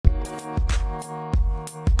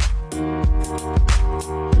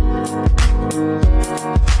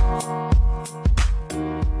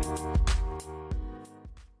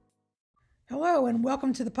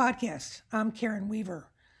welcome to the podcast. I'm Karen Weaver.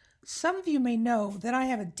 Some of you may know that I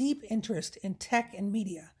have a deep interest in tech and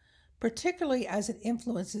media, particularly as it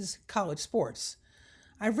influences college sports.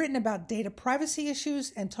 I've written about data privacy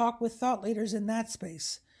issues and talked with thought leaders in that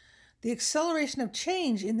space. The acceleration of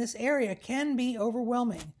change in this area can be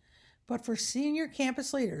overwhelming, but for senior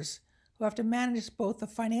campus leaders who have to manage both the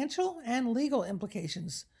financial and legal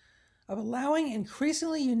implications of allowing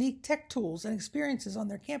increasingly unique tech tools and experiences on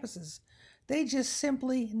their campuses, they just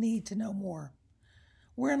simply need to know more.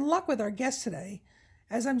 We're in luck with our guest today,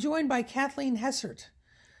 as I'm joined by Kathleen Hessert.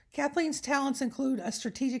 Kathleen's talents include a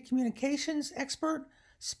strategic communications expert,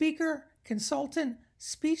 speaker, consultant,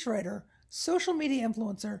 speechwriter, social media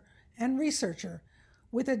influencer, and researcher,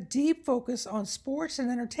 with a deep focus on sports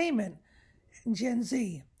and entertainment and Gen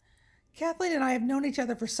Z. Kathleen and I have known each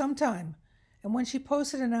other for some time, and when she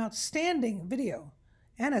posted an astounding video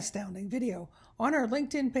on her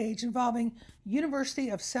LinkedIn page involving University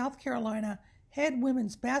of South Carolina head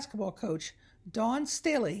women's basketball coach Dawn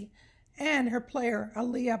Staley and her player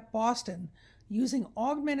Aliyah Boston using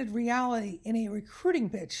augmented reality in a recruiting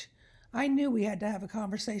pitch, I knew we had to have a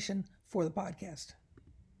conversation for the podcast.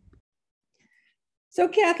 So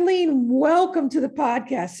Kathleen, welcome to the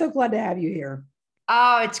podcast. So glad to have you here.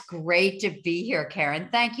 Oh, it's great to be here, Karen.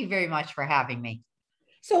 Thank you very much for having me.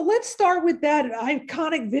 So let's start with that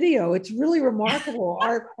iconic video. It's really remarkable.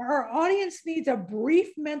 Our audience needs a brief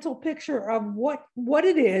mental picture of what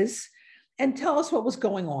it is and tell us what was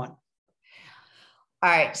going on. All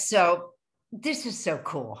right. So this is so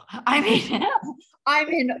cool. I mean, I'm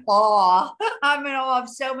in awe. I'm in awe of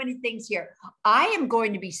so many things here. I am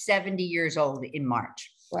going to be 70 years old in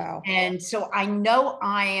March. Wow. And so I know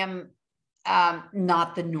I am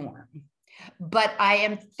not the norm. But I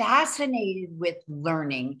am fascinated with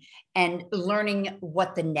learning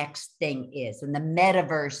what the next thing is. And the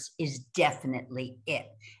metaverse is definitely it.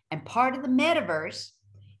 And part of the metaverse,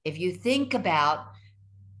 if you think about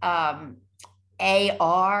AR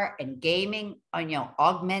and gaming,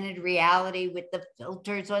 augmented reality with the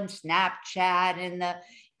filters on Snapchat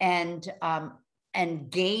and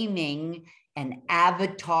gaming and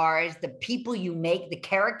avatars, the people you make, the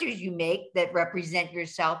characters you make that represent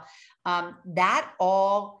yourself, that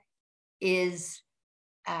all is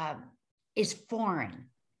foreign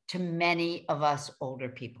to many of us older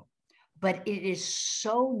people, but it is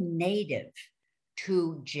so native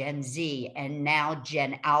to Gen Z and now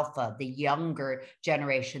Gen Alpha, the younger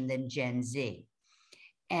generation than Gen Z.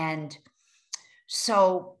 And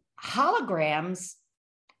so holograms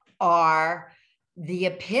are the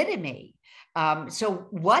epitome. So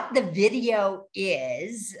what the video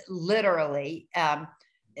is literally,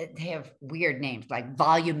 they have weird names like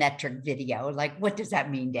volumetric video. Like, what does that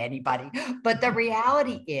mean to anybody? But the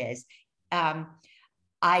reality is,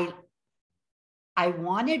 I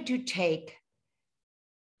wanted to take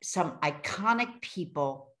some iconic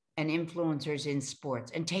people and influencers in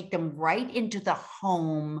sports and take them right into the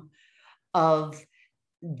home of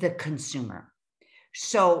the consumer.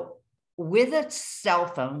 So with a cell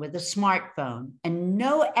phone, with a smartphone, and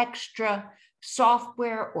no extra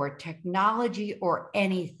software or technology or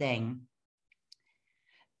anything,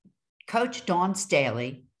 Coach Dawn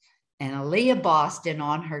Staley and Aliyah Boston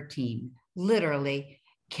on her team literally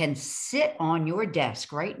can sit on your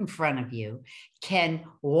desk right in front of you, can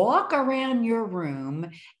walk around your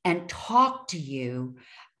room and talk to you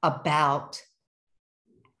about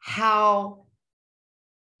how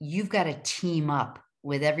you've got to team up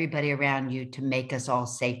with everybody around you to make us all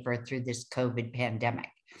safer through this COVID pandemic.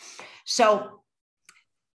 So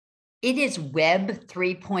it is Web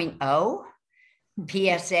 3.0,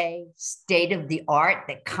 PSA, state of the art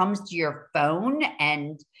that comes to your phone.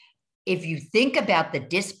 And if you think about the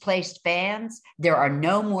displaced fans, there are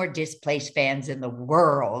no more displaced fans in the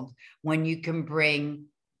world when you can bring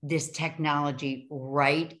this technology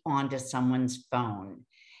right onto someone's phone.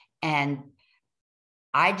 And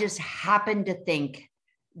I just happen to think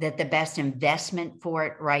that the best investment for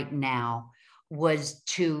it right now was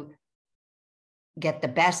to get the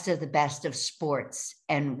best of sports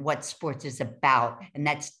and what sports is about. And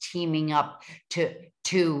that's teaming up to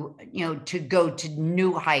go to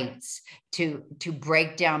new heights, to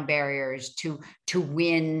break down barriers, to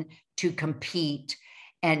win, to compete,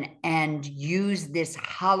 and use this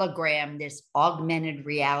hologram, this augmented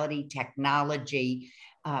reality technology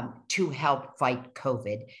to help fight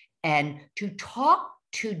COVID and to talk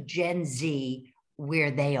to Gen Z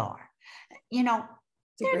where they are.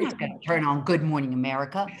 They're not going to turn on Good Morning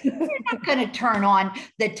America. They're not going to turn on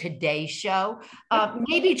the Today Show.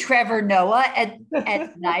 Maybe Trevor Noah at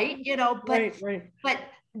night, but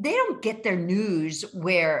they don't get their news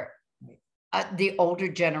where the older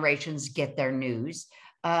generations get their news.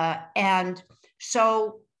 And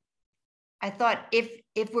so I thought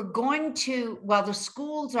if we're going to, while the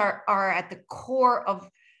schools are at the core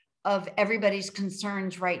of everybody's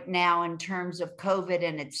concerns right now in terms of COVID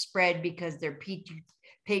and its spread because they're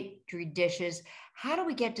petri dishes, how do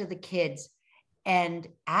we get to the kids and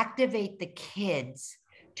activate the kids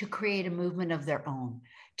to create a movement of their own?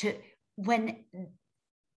 To when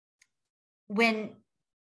we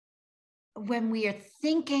are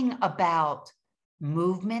thinking about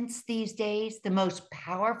movements these days, the most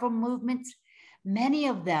powerful movements, many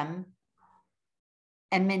of them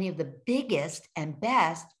and many of the biggest and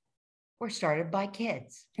best were started by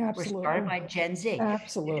kids. Absolutely. Were started by Gen Z.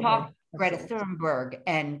 Absolutely. Talk Greta Thunberg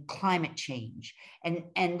and climate change. And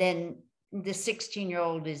then the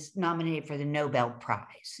 16-year-old is nominated for the Nobel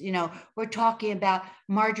Prize. You know, we're talking about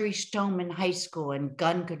Marjorie Stoneman High School and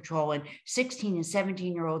gun control, and 16 and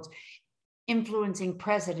 17-year-olds influencing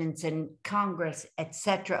presidents and Congress, et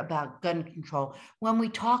cetera, about gun control. When we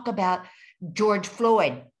talk about George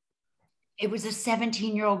Floyd, it was a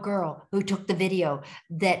 17-year-old girl who took the video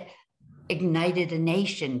that ignited a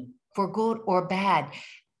nation for good or bad.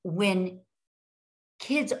 When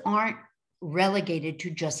kids aren't relegated to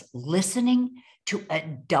just listening to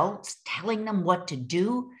adults telling them what to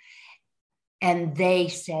do, and they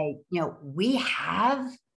say, you know, we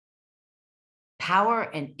have power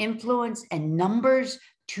and influence and numbers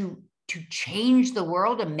to change the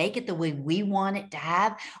world and make it the way we want it to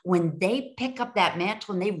have, when they pick up that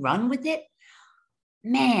mantle and they run with it,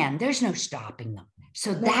 man, there's no stopping them.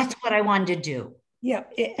 So that's what I wanted to do. Yeah,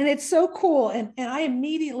 and it's so cool. And I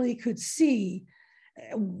immediately could see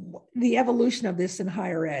the evolution of this in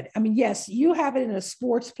higher ed. I mean, yes, you have it in a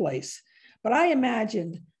sports place, but I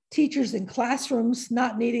imagined teachers in classrooms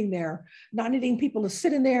not needing people to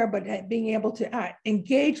sit in there, but being able to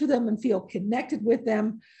engage with them and feel connected with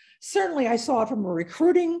them. Certainly, I saw it from a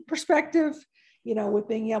recruiting perspective, you know, with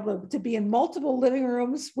being able to be in multiple living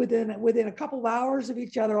rooms within a couple of hours of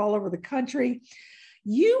each other all over the country.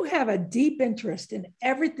 You have a deep interest in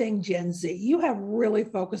everything Gen Z. You have really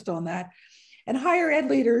focused on that. And higher ed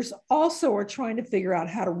leaders also are trying to figure out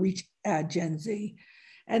how to reach Gen Z.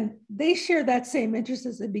 And they share that same interest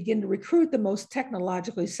as they begin to recruit the most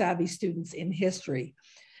technologically savvy students in history.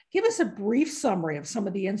 Give us a brief summary of some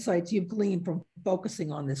of the insights you've gleaned from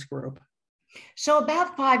focusing on this group. So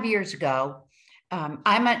about 5 years ago,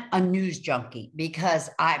 I'm a news junkie because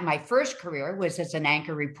my first career was as an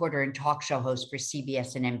anchor, reporter, and talk show host for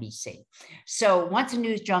CBS and NBC. So once a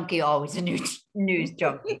news junkie, always a news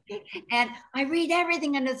junkie. And I read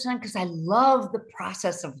everything under the sun because I love the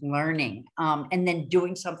process of learning and then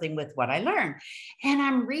doing something with what I learn. And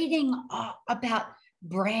I'm reading about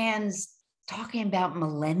brands talking about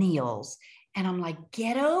millennials. And I'm like,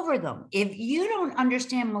 get over them. If you don't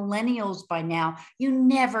understand millennials by now, you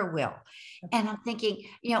never will. And I'm thinking,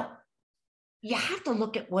 you know, you have to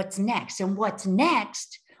look at what's next. And what's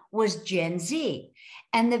next was Gen Z.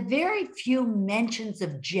 And the very few mentions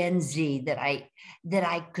of Gen Z that I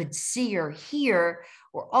could see or hear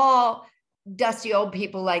were all dusty old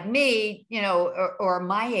people like me, you know, or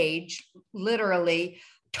my age, literally,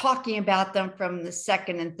 talking about them from the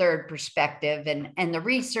second and third perspective. And the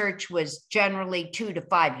research was generally 2 to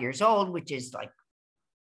 5 years old, which is like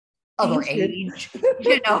other age,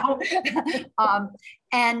 you know.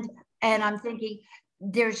 And I'm thinking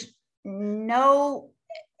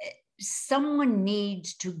someone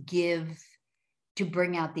needs to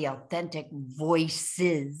bring out the authentic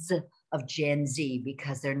voices of Gen Z,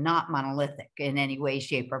 because they're not monolithic in any way,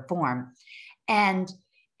 shape, or form. And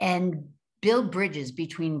build bridges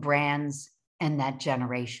between brands and that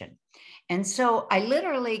generation. And so I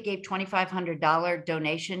literally gave $2,500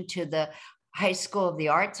 donation to the High School of the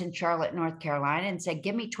Arts in Charlotte, North Carolina, and said,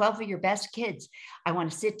 give me 12 of your best kids. I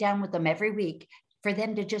want to sit down with them every week for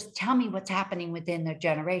them to just tell me what's happening within their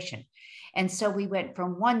generation. And so we went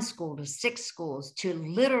from 1 school to 6 schools to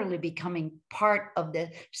literally becoming part of the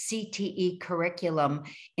CTE curriculum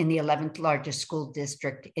in the 11th largest school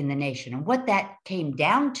district in the nation. And what that came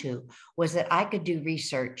down to was that I could do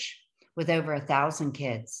research with over 1,000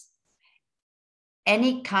 kids,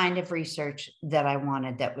 any kind of research that I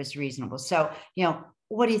wanted that was reasonable. So, you know,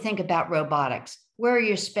 what do you think about robotics? Where are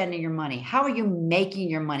you spending your money? How are you making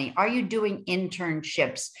your money? Are you doing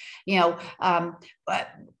internships? You know,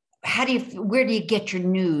 where do you get your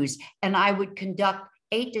news? And I would conduct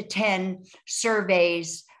 8 to 10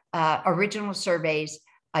 surveys, original surveys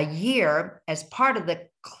a year as part of the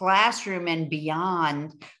classroom and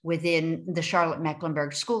beyond within the Charlotte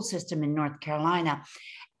Mecklenburg school system in North Carolina.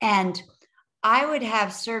 And I would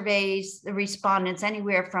have surveys, the respondents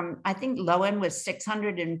anywhere from, I think low end was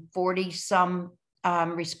 640 some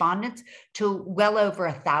respondents to well over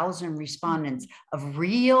 1,000 respondents of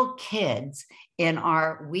real kids in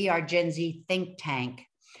our We Are Gen Z think tank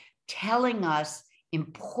telling us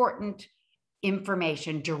important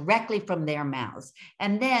information directly from their mouths.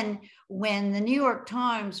 And then when the New York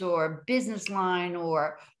Times or Business Line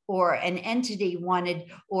or an entity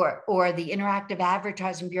wanted, or the Interactive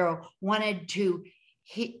Advertising Bureau wanted to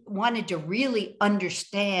really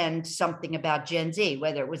understand something about Gen Z,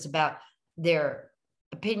 whether it was about their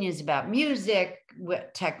opinions about music,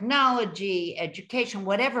 technology, education,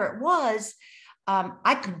 whatever it was,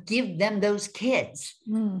 I could give them those kids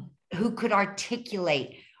who could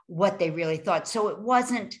articulate what they really thought. So it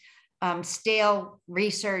wasn't stale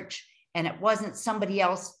research, and it wasn't somebody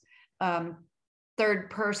else, third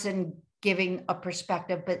person giving a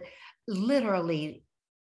perspective, but literally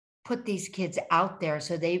put these kids out there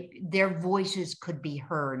so their voices could be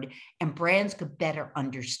heard and brands could better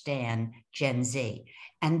understand Gen Z.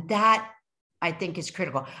 And that, I think, is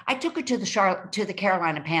critical. I took her to the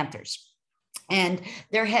Carolina Panthers. And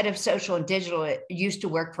their head of social and digital used to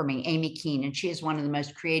work for me, Amy Keene, and she is one of the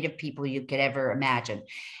most creative people you could ever imagine.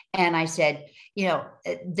 And I said,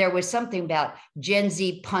 there was something about Gen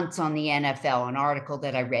Z punts on the NFL, an article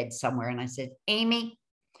that I read somewhere. And I said, Amy,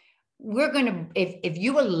 we're going to, if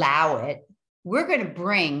you allow it, we're going to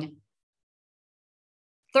bring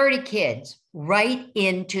 30 kids right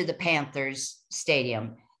into the Panthers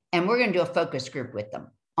stadium, and we're going to do a focus group with them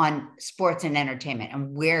on sports and entertainment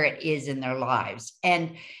and where it is in their lives.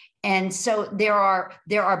 And so there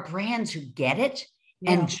are brands who get it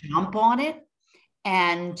and jump on it.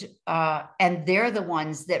 And they're the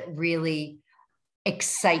ones that really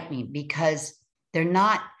excite me, because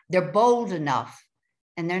they're bold enough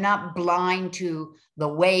and they're not blind to the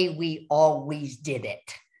way we always did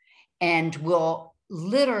it. And will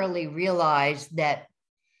literally realize that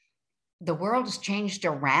the world has changed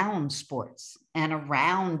around sports and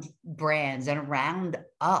around brands and around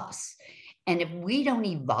us. And if we don't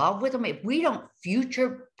evolve with them, if we don't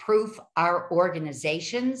future-proof our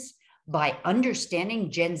organizations by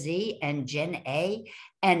understanding Gen Z and Gen A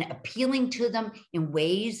and appealing to them in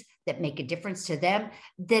ways that make a difference to them,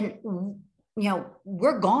 then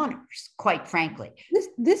we're goners, quite frankly.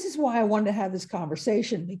 This is why I wanted to have this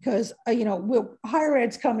conversation, because higher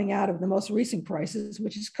ed's coming out of the most recent crisis,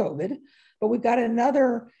 which is COVID, but we've got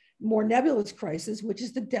another more nebulous crisis, which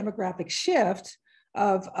is the demographic shift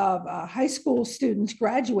of high school students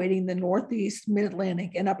graduating in the Northeast,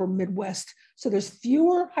 Mid-Atlantic, and Upper Midwest. So there's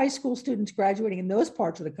fewer high school students graduating in those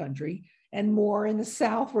parts of the country and more in the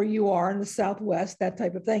South, where you are, in the Southwest, that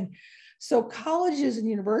type of thing. So colleges and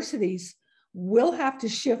universities will have to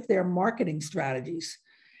shift their marketing strategies.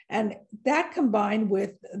 And that, combined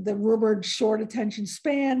with the rumored short attention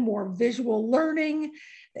span, more visual learning,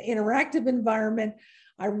 the interactive environment,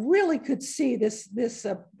 I really could see this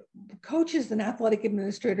coaches and athletic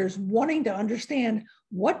administrators wanting to understand,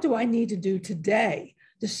 what do I need to do today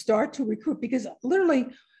to start to recruit? Because literally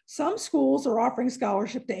some schools are offering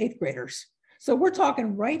scholarship to 8th graders. So we're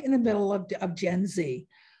talking right in the middle of Gen Z.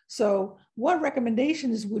 So what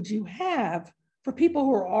recommendations would you have for people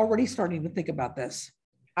who are already starting to think about this?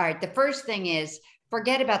 All right. The first thing is,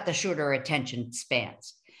 forget about the shorter attention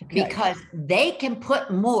spans, because they can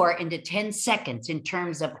put more into 10 seconds in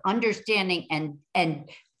terms of understanding and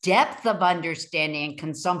depth of understanding and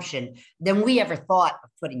consumption than we ever thought of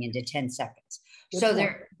putting into 10 seconds. So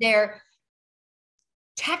they're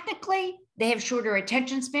technically, they have shorter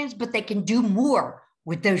attention spans, but they can do more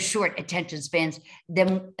with those short attention spans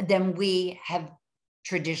than we have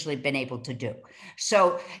traditionally been able to do.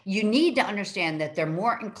 So you need to understand that they're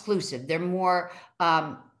more inclusive. They're more,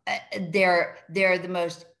 they're the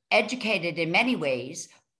most educated in many ways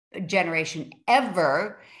generation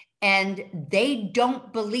ever. And they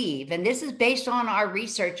don't believe, and this is based on our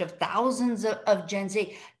research of thousands of Gen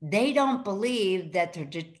Z, they don't believe that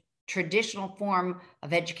the traditional form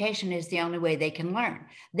of education is the only way they can learn.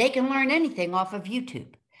 They can learn anything off of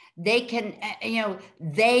YouTube. They can,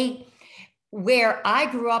 where I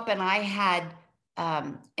grew up and I had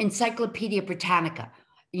Encyclopedia Britannica,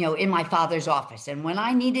 in my father's office. And when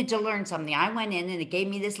I needed to learn something, I went in and it gave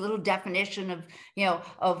me this little definition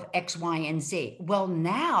of X, Y, and Z. Well,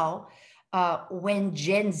 now, when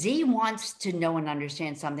Gen Z wants to know and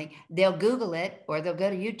understand something, they'll Google it or they'll go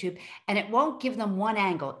to YouTube, and it won't give them one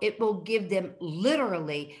angle. It will give them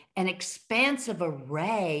literally an expansive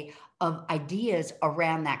array of ideas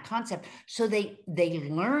around that concept. So they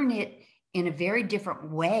learn it in a very different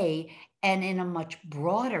way and in a much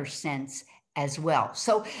broader sense as well.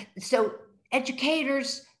 So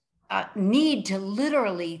educators need to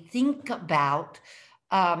literally think about,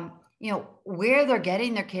 where they're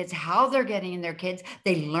getting their kids, how they're getting their kids.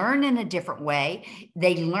 They learn in a different way.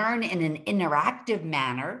 They learn in an interactive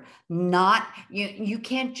manner. Not you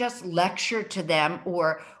can't just lecture to them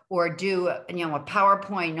or do a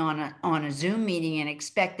PowerPoint on a Zoom meeting and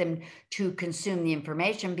expect them to consume the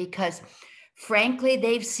information, because frankly,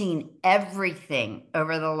 they've seen everything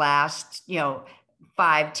over the last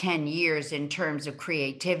 5-10 years in terms of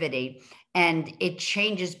creativity, and it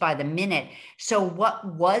changes by the minute. So what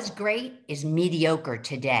was great is mediocre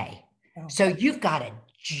today. Oh. So you've got to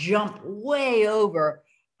jump way over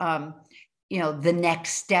the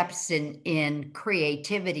next steps in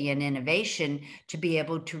creativity and innovation to be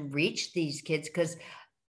able to reach these kids, because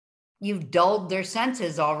you've dulled their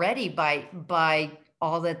senses already by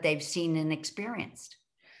all that they've seen and experienced.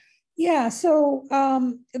 Yeah, so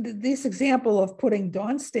this example of putting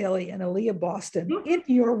Dawn Staley and Aaliyah Boston in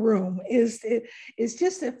your room is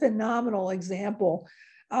just a phenomenal example.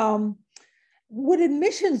 Would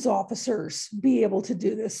admissions officers be able to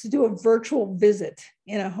do this, to do a virtual visit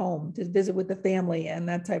in a home, to visit with the family and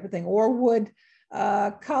that type of thing? Or would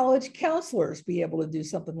college counselors be able to do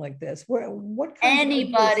something like this? What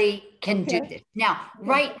anybody can do this. Now,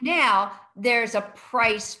 right now, there's a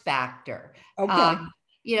price factor. Okay.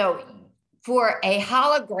 For a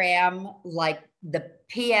hologram like the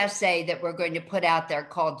PSA that we're going to put out there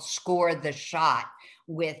called Score the Shot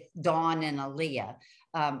with Dawn and Aaliyah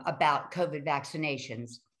about COVID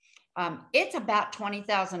vaccinations, it's about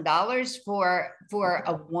 $20,000 for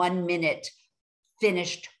a 1-minute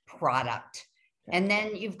finished product. And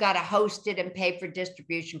then you've got to host it and pay for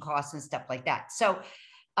distribution costs and stuff like that. So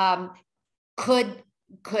could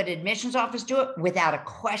admissions office do it? Without a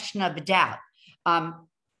question of a doubt.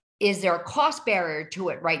 Is there a cost barrier to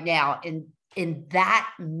it right now in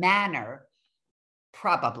that manner?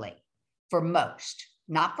 Probably, for most,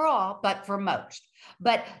 not for all, but for most.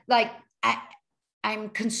 But I'm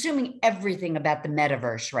consuming everything about the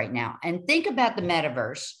metaverse right now. And think about the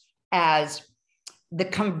metaverse as the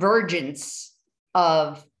convergence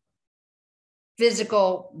of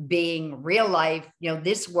physical being, real life,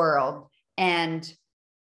 this world, and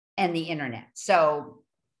the internet. So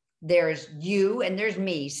there's you and there's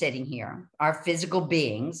me sitting here, our physical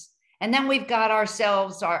beings. And then we've got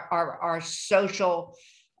ourselves, our social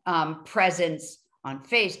presence on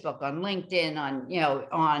Facebook, on LinkedIn,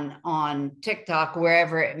 on TikTok,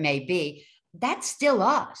 wherever it may be. That's still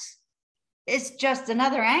us. It's just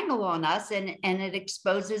another angle on us, and it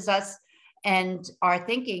exposes us and our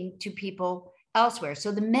thinking to people elsewhere.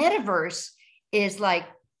 So the metaverse is like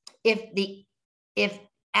if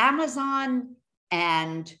Amazon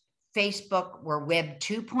and Facebook were Web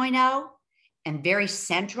 2.0 and very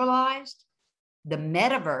centralized, the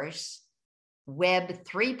metaverse, Web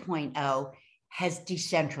 3.0, has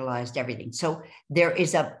decentralized everything. So there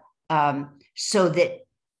is so that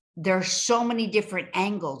there are so many different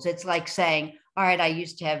angles. It's like saying, all right, I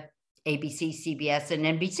used to have ABC, CBS, and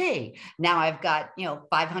NBC. Now I've got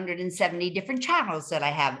 570 different channels that I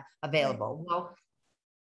have available. Well,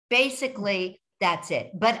 basically that's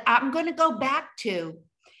it. But I'm going to go back to,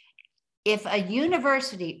 if a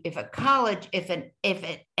university, if a college, if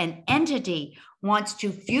an entity wants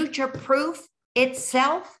to future-proof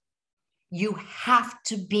itself, you have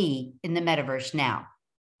to be in the metaverse now.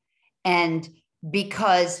 And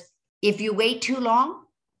because if you wait too long,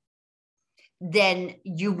 then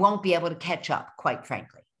you won't be able to catch up, quite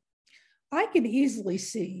frankly. I could easily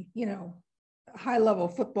see, high-level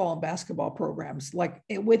football and basketball programs, like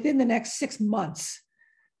within the next 6 months,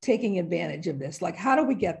 taking advantage of this. Like, how do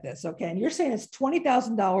we get this? Okay. And you're saying it's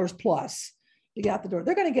 $20,000 plus to get out the door.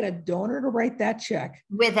 They're going to get a donor to write that check.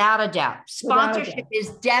 Without a doubt. Sponsorship is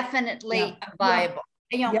definitely viable.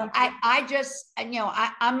 I just,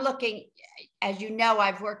 I'm looking, as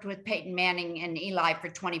I've worked with Peyton Manning and Eli for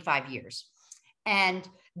 25 years. And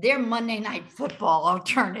their Monday Night Football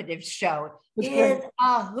alternative show is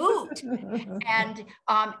a hoot. And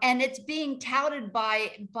it's being touted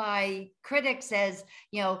by critics as,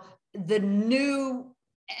 the new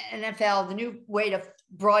NFL, the new way to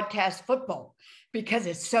broadcast football, because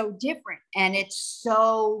it's so different and it's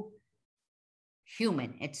so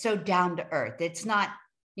human. It's so down to earth. It's not,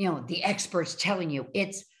 the experts telling you.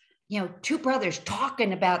 It's, two brothers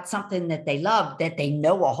talking about something that they love, that they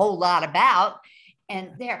know a whole lot about.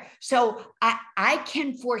 And there, so I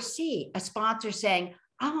can foresee a sponsor saying,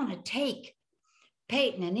 I want to take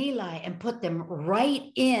Peyton and Eli and put them right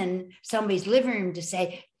in somebody's living room to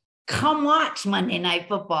say, come watch Monday Night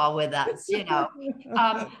Football with us.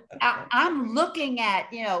 I'm looking at,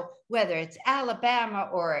 whether it's Alabama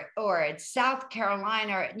or it's South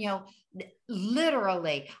Carolina,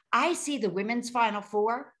 literally, I see the women's Final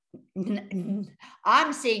Four.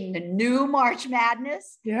 I'm seeing the new March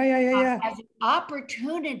Madness. Yeah. As an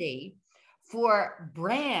opportunity for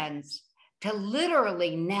brands to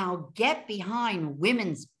literally now get behind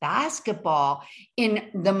women's basketball in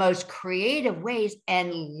the most creative ways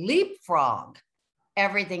and leapfrog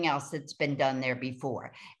everything else that's been done there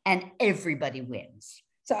before. And everybody wins.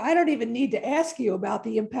 So I don't even need to ask you about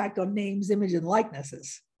the impact on names, image, and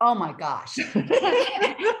likenesses. Oh my gosh. NIL,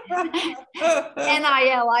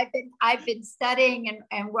 I've been studying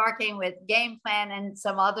and working with Game Plan and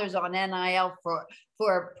some others on NIL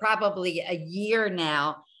for probably a year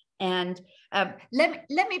now. And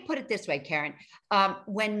let me put it this way, Karen.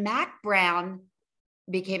 When Mack Brown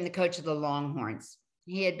became the coach of the Longhorns,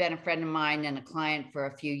 he had been a friend of mine and a client for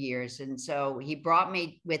a few years. And so he brought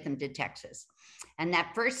me with him to Texas. And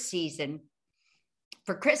that first season,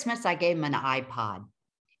 for Christmas, I gave him an iPod.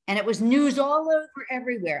 And it was news all over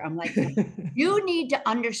everywhere. I'm like, you need to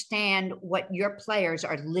understand what your players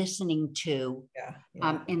are listening to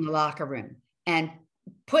in the locker room, and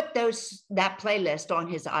put that playlist on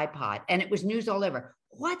his iPod. And it was news all over.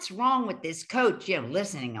 What's wrong with this coach,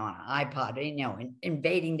 listening on an iPod,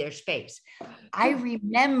 invading their space? I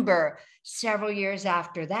remember several years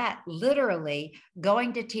after that, literally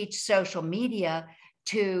going to teach social media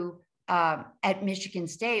at Michigan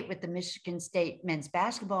State with the Michigan State men's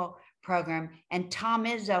basketball program, and Tom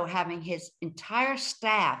Izzo having his entire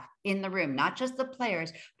staff in the room, not just the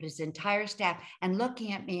players, but his entire staff, and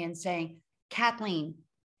looking at me and saying, Kathleen,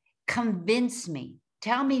 convince me,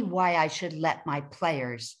 tell me why I should let my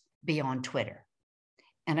players be on Twitter.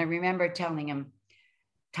 And I remember telling him,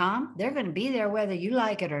 Tom, they're going to be there whether you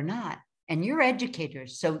like it or not. And you're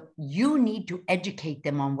educators, so you need to educate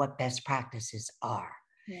them on what best practices are.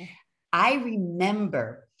 Yeah. I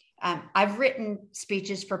remember, I've written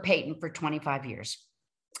speeches for Peyton for 25 years.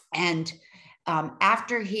 And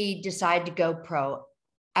after he decided to go pro,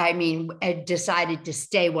 decided to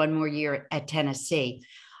stay one more year at Tennessee,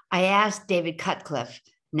 I asked David Cutcliffe,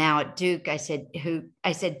 now at Duke, I said,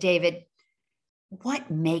 David,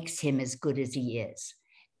 what makes him as good as he is?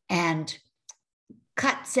 And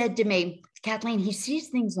Cut said to me, Kathleen, he sees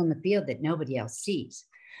things on the field that nobody else sees.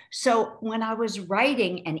 So when I was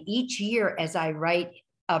writing, and each year as I write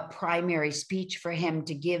a primary speech for him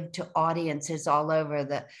to give to audiences all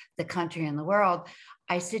over the country and the world,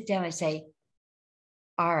 I sit down, I say,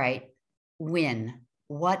 all right, win.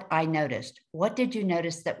 What I noticed. What did you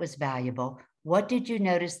notice that was valuable? What did you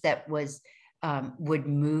notice that was would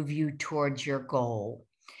move you towards your goal,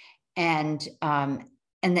 and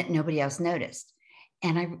that nobody else noticed?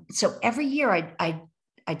 And so every year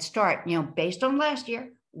I'd start, based on last year,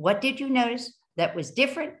 what did you notice that was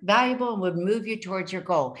different, valuable, and would move you towards your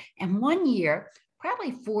goal? And one year,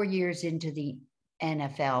 probably 4 years into the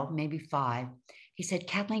NFL, maybe 5, he said,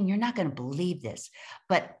 Kathleen, you're not going to believe this,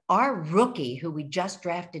 but our rookie, who we just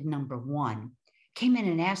drafted #1, came in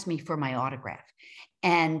and asked me for my autograph.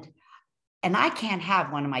 And I can't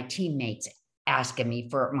have one of my teammates asking me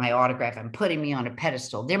for my autograph and putting me on a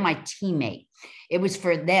pedestal. They're my teammate. It was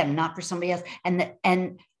for them, not for somebody else.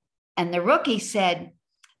 And the rookie said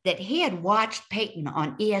that he had watched Peyton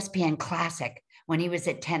on ESPN Classic when he was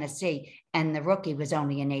at Tennessee, and the rookie was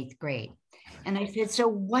only in 8th grade. And I said, so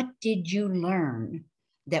what did you learn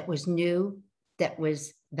that was new, that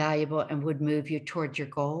was valuable, and would move you towards your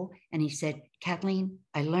goal? And he said, Kathleen,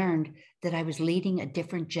 I learned that I was leading a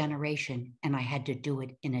different generation, and I had to do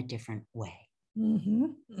it in a different way. Mm-hmm.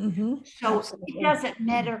 Mm-hmm. So Absolutely. It doesn't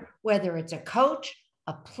matter whether it's a coach,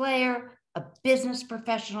 a player, a business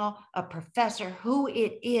professional, a professor, who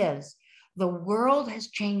it is. The world has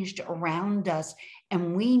changed around us,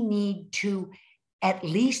 and we need to at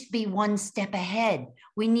least be one step ahead.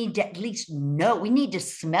 We need to at least know, we need to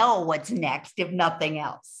smell what's next, if nothing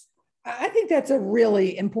else. I think that's a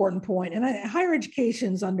really important point. And higher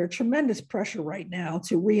education's under tremendous pressure right now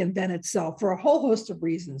to reinvent itself for a whole host of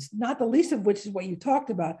reasons, not the least of which is what you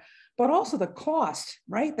talked about, but also the cost,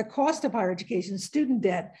 right? The cost of higher education, student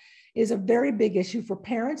debt, is a very big issue for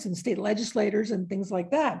parents and state legislators and things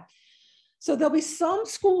like that. So there'll be some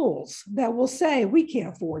schools that will say, we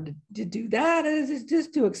can't afford to do that. It's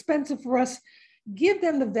just too expensive for us. Give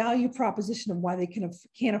them the value proposition of why they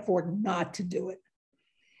can't afford not to do it.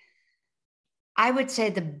 I would say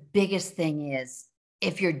the biggest thing is,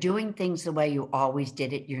 if you're doing things the way you always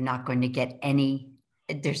did it, you're not going to get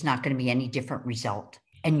there's not going to be any different result.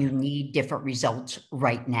 And you need different results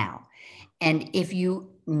right now. And if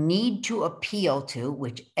you need to appeal to,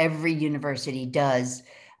 which every university does,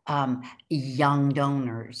 young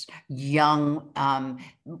donors, young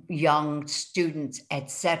students,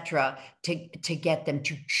 etc., to get them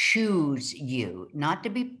to choose you, not to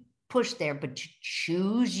be pushed there, but to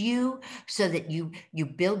choose you, so that you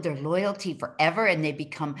build their loyalty forever and they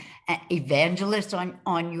become evangelists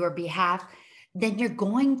on your behalf. Then you're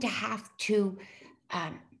going to have to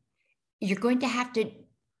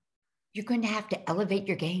elevate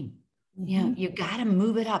your game. Mm-hmm. You got to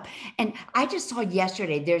move it up. And I just saw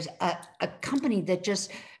yesterday, there's a company that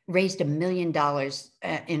just raised $1 million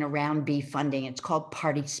in a round B funding. It's called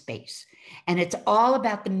Party Space. And it's all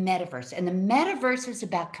about the metaverse. And the metaverse is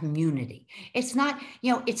about community. It's not,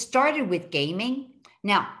 it started with gaming.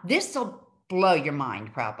 Now, this will blow your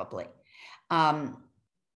mind probably.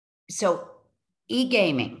 So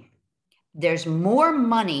e-gaming, there's more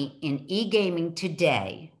money in e-gaming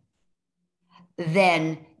today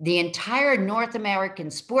than the entire North American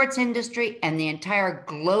sports industry and the entire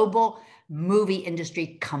global movie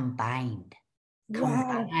industry combined.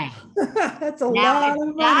 Wow. That's a lot of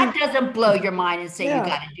money. That doesn't blow your mind and say you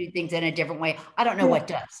got to do things in a different way, I don't know what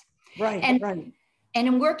does. Right. And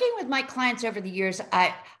in working with my clients over the years,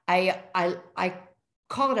 I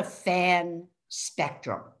call it a fan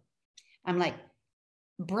spectrum. I'm like,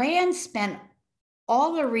 brands spend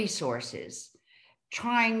all their resources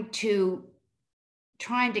trying to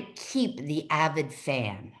keep the avid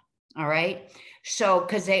fan. All right. So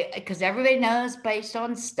because everybody knows, based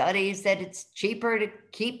on studies, that it's cheaper to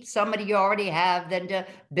keep somebody you already have than to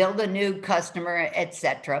build a new customer,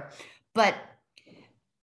 etc. But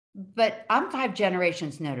I'm 5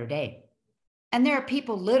 generations Notre Dame. And there are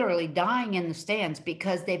people literally dying in the stands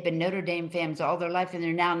because they've been Notre Dame fans all their life, and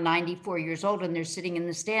they're now 94 years old and they're sitting in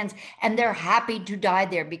the stands and they're happy to die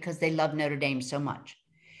there because they love Notre Dame so much.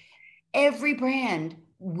 Every brand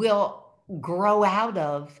will grow out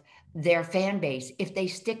of their fan base if they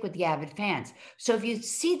stick with the avid fans. So if you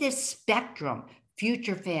see this spectrum,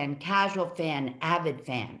 future fan, casual fan, avid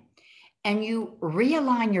fan, and you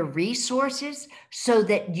realign your resources so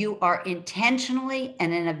that you are intentionally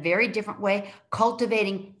and in a very different way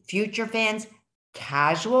cultivating future fans,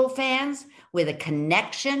 casual fans with a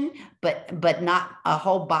connection, but not a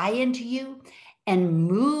whole buy-in to you, and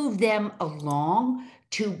move them along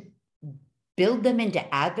to build them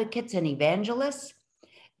into advocates and evangelists,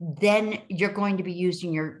 then you're going to be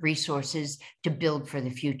using your resources to build for the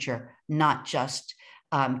future, not just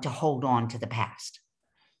to hold on to the past.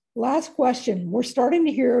 Last question. We're starting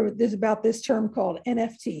to hear about this term called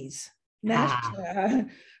NFTs,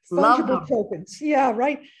 fungible tokens. Yeah,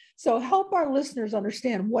 right. So help our listeners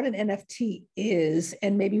understand what an NFT is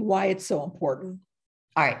and maybe why it's so important.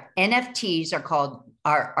 All right. NFTs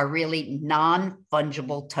are really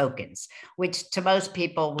non-fungible tokens, which to most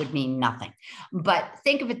people would mean nothing. But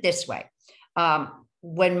think of it this way.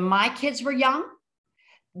 When my kids were young,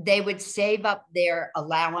 they would save up their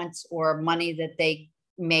allowance or money that they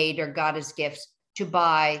made or got as gifts to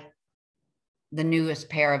buy the newest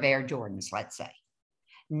pair of Air Jordans, let's say.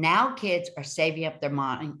 Now kids are saving up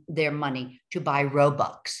their money to buy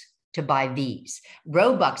Robux, to buy these.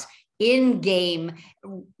 Robux, in-game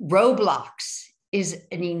Roblox is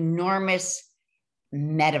an enormous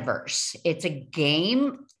metaverse. It's a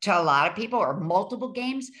game to a lot of people, or multiple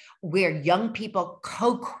games, where young people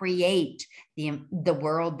co-create the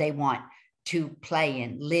world they want to play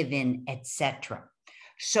in, live in, etc.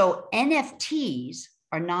 So NFTs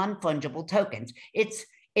are non-fungible tokens. It's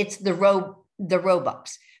the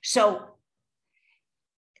Robux. So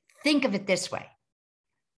think of it this way.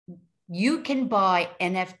 You can buy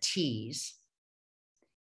NFTs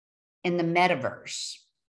in the metaverse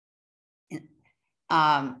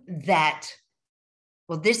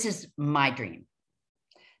this is my dream.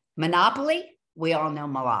 Monopoly, we all know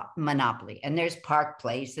Monopoly, and there's Park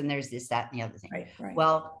Place, and there's this, that, and the other thing. Right.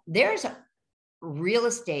 Well, there's real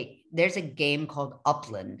estate. There's a game called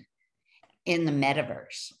Upland in the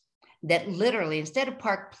metaverse that literally, instead of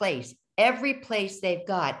Park Place, every place they've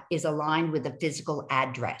got is aligned with a physical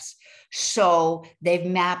address. So they've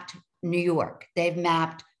mapped New York, they've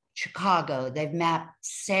mapped Chicago, they've mapped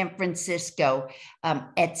San Francisco,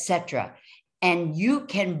 etc. And you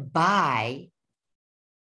can buy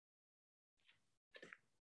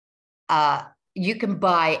a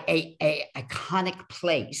iconic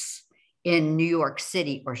place in New York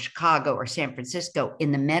City or Chicago or San Francisco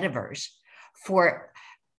in the metaverse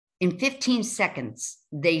in 15 seconds.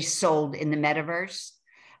 They sold in the metaverse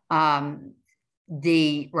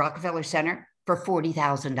the Rockefeller Center for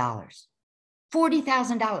 $40,000.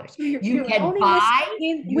 $40,000. You're, You you're can owning this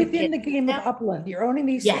buy within the game of sell. Upland. You're owning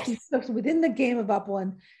these Yes. stuff within the game of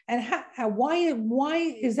Upland. And why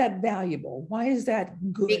is that valuable? Why is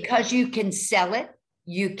that good? Because you can sell it,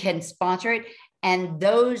 you can sponsor it, and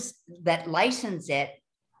those that license it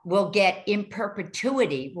will get in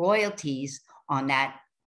perpetuity royalties on that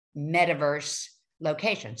metaverse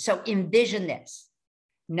location. So envision this: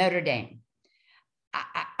 Notre Dame.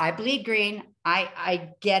 I bleed green.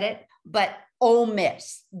 I get it, but Ole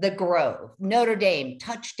Miss, the Grove, Notre Dame,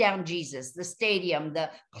 Touchdown Jesus, the stadium, the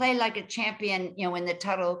play like a champion, in the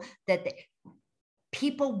title, that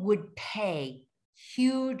people would pay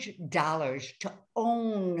huge dollars to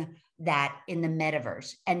own that in the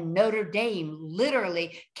metaverse. And Notre Dame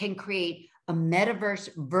literally can create a metaverse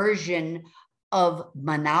version of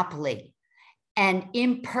Monopoly, and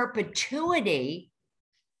in perpetuity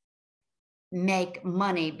make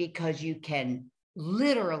money, because you can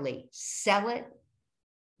literally sell it,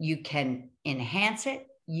 you can enhance it,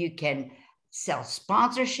 you can sell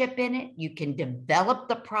sponsorship in it, you can develop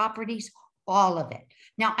the properties, all of it.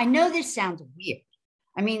 Now, I know this sounds weird.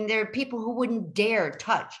 I mean, there are people who wouldn't dare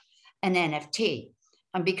touch an NFT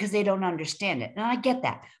because they don't understand it. And I get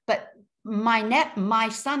that. But my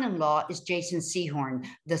son-in-law is Jason Sehorn,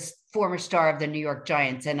 the former star of the New York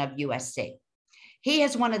Giants and of USC. He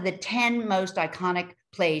has one of the 10 most iconic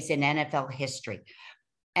plays in NFL history.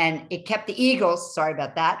 And it kept the Eagles, sorry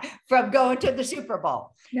about that, from going to the Super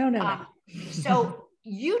Bowl. No. So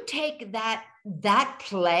you take that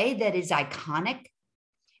play that is iconic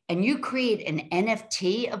and you create an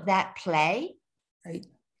NFT of that play, right?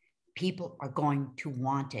 People are going to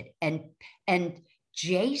want it. And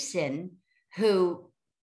Jason, who,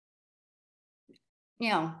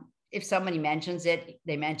 if somebody mentions it,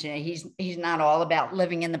 they mention it. He's not all about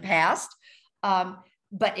living in the past.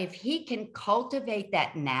 But if he can cultivate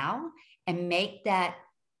that now and make that,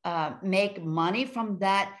 make money from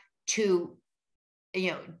that to,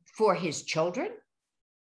 for his children,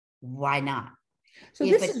 why not? So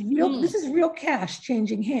this is real cash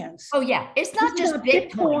changing hands. Oh yeah, it's not just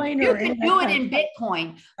Bitcoin. You can do it in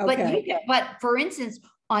Bitcoin, but for instance,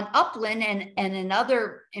 on Upland and in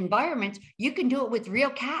other environments, you can do it with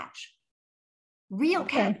real cash. Real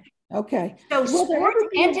cash. Okay. So sports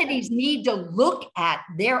entities need to look at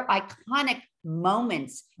their iconic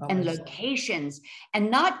moments and locations and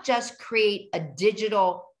not just create a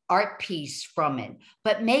digital art piece from it,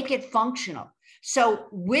 but make it functional. So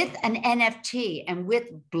with an NFT and with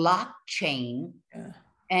blockchain,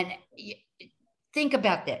 and think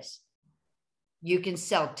about this, you can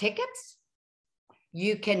sell tickets.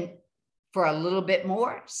 You can, for a little bit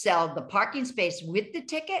more, sell the parking space with the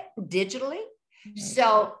ticket digitally,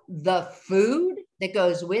 sell the food that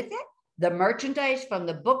goes with it, the merchandise from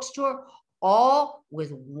the bookstore, all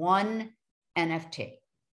with one NFT.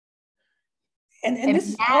 And this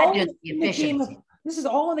is all in the game of, this is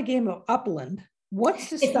all in the game of Upland. What's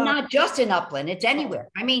to stop? It's not just in Upland, it's anywhere.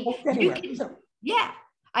 I mean, you can, yeah.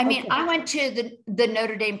 I mean, I went to the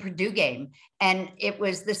Notre Dame Purdue game, and it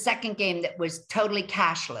was the second game that was totally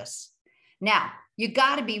cashless. Now, you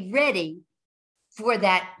got to be ready for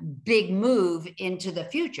that big move into the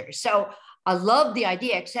future. So I love the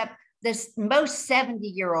idea, except most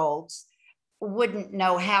 70-year-olds wouldn't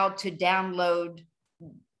know how to download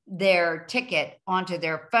their ticket onto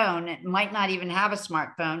their phone. It might not even have a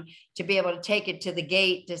smartphone to be able to take it to the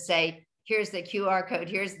gate to say, here's the QR code,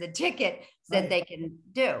 here's the ticket that they can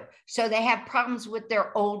do. So they have problems with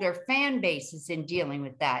their older fan bases in dealing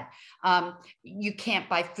with that. You can't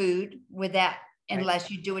buy food with that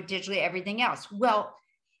unless you do it digitally, everything else. Well,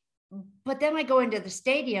 but then I go into the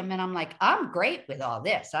stadium and I'm like, I'm great with all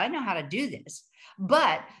this. I know how to do this.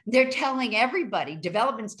 But they're telling everybody,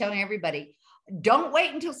 development's telling everybody, don't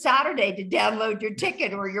wait until Saturday to download your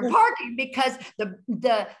ticket or your parking, because the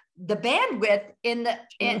bandwidth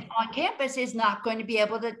on campus is not going to be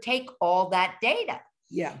able to take all that data.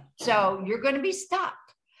 Yeah. So you're going to be stuck.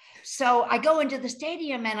 So I go into the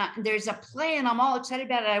stadium and there's a play and I'm all excited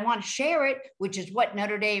about it. I want to share it, which is what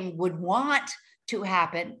Notre Dame would want to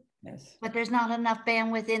happen. Yes. But there's not enough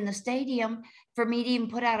bandwidth in the stadium for me to even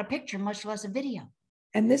put out a picture, much less a video.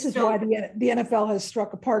 And this is why the NFL has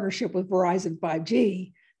struck a partnership with Verizon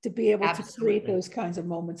 5G to be able to create those kinds of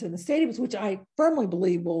moments in the stadiums, which I firmly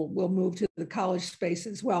believe will move to the college space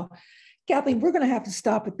as well. Kathleen, we're going to have to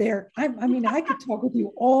stop it there. I mean, I could talk with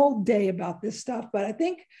you all day about this stuff, but I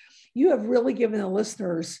think you have really given the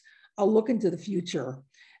listeners a look into the future.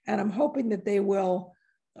 And I'm hoping that they will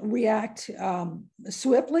react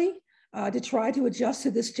swiftly to try to adjust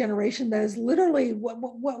to this generation that is literally,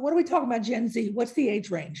 what are we talking about, Gen Z? What's the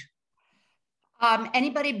age range?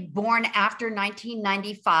 Anybody born after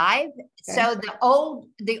 1995. Okay. So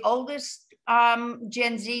the oldest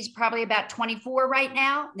Gen Z is probably about 24 right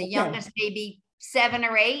now. The youngest maybe 7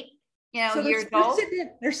 or 8, years old.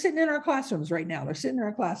 They're sitting in our classrooms right now. They're sitting in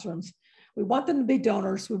our classrooms. We want them to be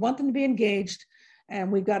donors. We want them to be engaged. And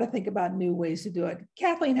we've got to think about new ways to do it.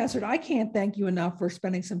 Kathleen Hessert, I can't thank you enough for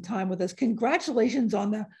spending some time with us. Congratulations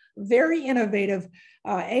on the very innovative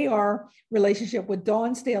AR relationship with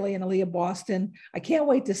Dawn Staley and Aaliyah Boston. I can't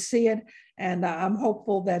wait to see it. And I'm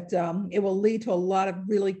hopeful that it will lead to a lot of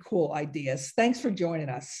really cool ideas. Thanks for joining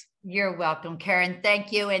us. You're welcome, Karen.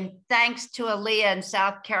 Thank you. And thanks to Aaliyah in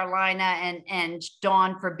South Carolina and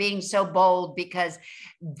Dawn for being so bold, because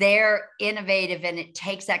they're innovative and it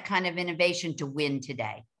takes that kind of innovation to win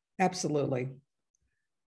today. Absolutely.